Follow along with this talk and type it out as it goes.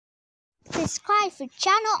Subscribe to the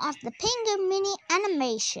channel of the Penguin Mini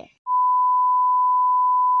Animation.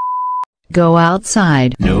 Go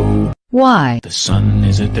outside. No. Why? The sun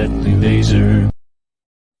is a deadly laser.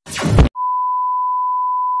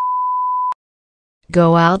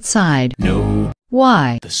 Go outside. No.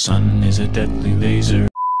 Why? The sun is a deadly laser.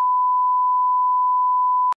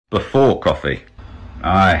 Before coffee,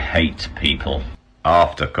 I hate people.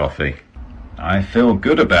 After coffee, I feel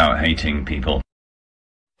good about hating people.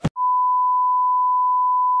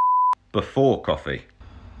 Before coffee,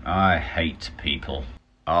 I hate people.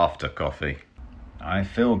 After coffee, I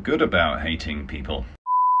feel good about hating people.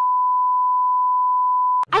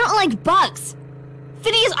 I don't like bugs!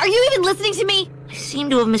 Phineas, are you even listening to me? I seem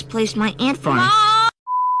to have misplaced my ant farm. I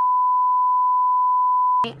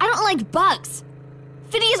don't like bugs!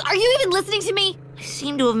 Phineas, are you even listening to me? I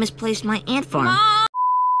seem to have misplaced my ant farm.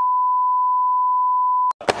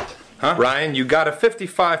 Huh? Ryan, you got a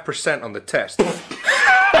 55% on the test.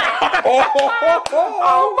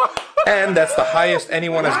 And that's the highest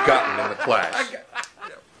anyone has gotten in the class.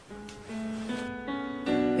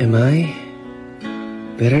 Am I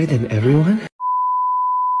better than everyone?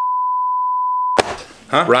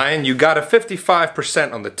 Huh? Ryan, you got a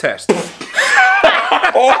 55% on the test.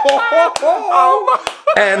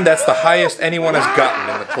 And that's the highest anyone has gotten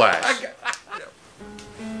in the class.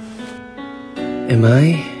 Am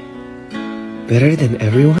I better than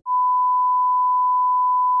everyone?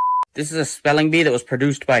 This is a spelling bee that was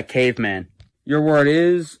produced by a caveman. Your word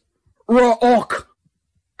is rock.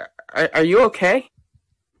 Are you okay?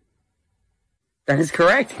 That is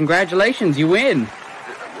correct. Congratulations, you win.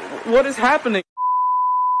 What is happening?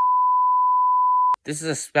 This is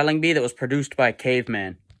a spelling bee that was produced by a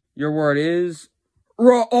caveman. Your word is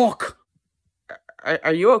rock.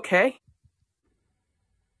 Are you okay?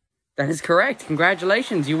 That is correct.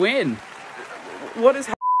 Congratulations, you win. What is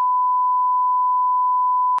happening?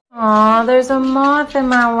 Aw, there's a moth in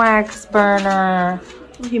my wax burner.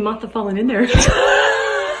 He must have fallen in there.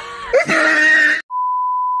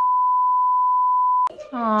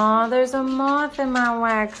 Aw, there's a moth in my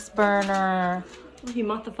wax burner. He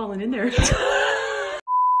must have fallen in there.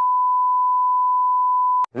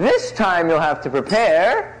 This time you'll have to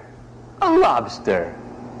prepare a lobster.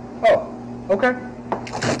 Oh, okay.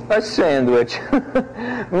 A sandwich.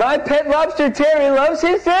 My pet lobster Terry loves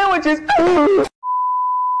his sandwiches.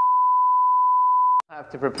 Have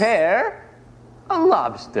to prepare a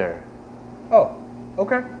lobster. Oh,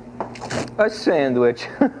 okay. A sandwich.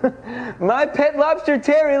 My pet lobster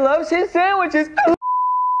Terry loves his sandwiches.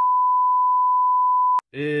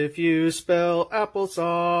 If you spell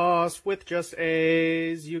applesauce with just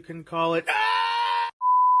A's, you can call it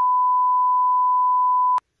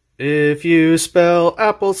If you spell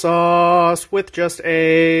applesauce with just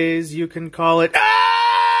A's, you can call it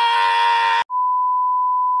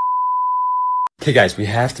Okay guys, we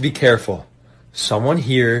have to be careful. Someone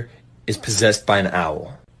here is possessed by an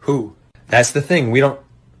owl. Who? That's the thing, we don't...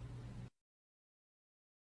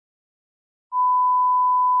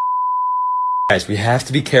 Guys, we have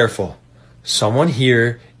to be careful. Someone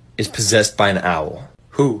here is possessed by an owl.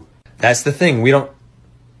 Who? That's the thing, we don't...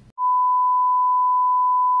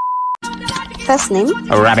 First name?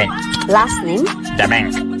 A rabbit. Last name? The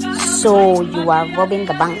bank. So you are robbing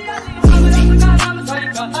the bank.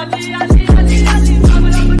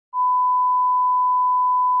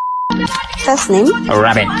 First name? A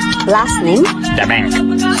rabbit. Last name? The bank.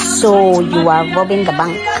 So you are robbing the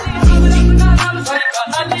bank.